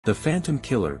The Phantom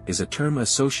Killer is a term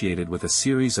associated with a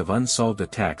series of unsolved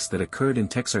attacks that occurred in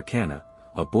Texarkana,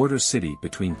 a border city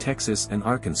between Texas and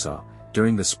Arkansas,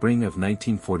 during the spring of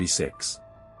 1946.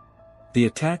 The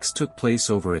attacks took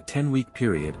place over a 10-week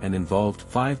period and involved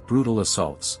 5 brutal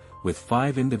assaults, with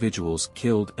 5 individuals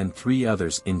killed and 3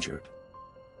 others injured.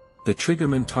 The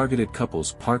triggermen targeted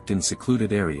couples parked in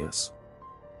secluded areas.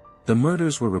 The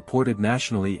murders were reported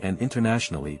nationally and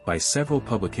internationally by several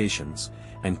publications,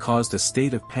 and caused a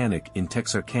state of panic in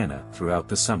Texarkana throughout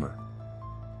the summer.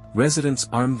 Residents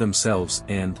armed themselves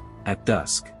and, at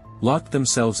dusk, locked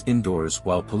themselves indoors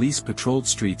while police patrolled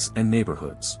streets and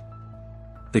neighborhoods.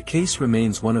 The case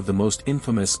remains one of the most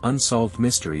infamous unsolved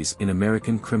mysteries in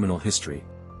American criminal history.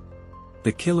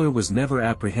 The killer was never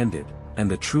apprehended, and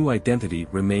the true identity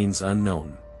remains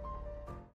unknown.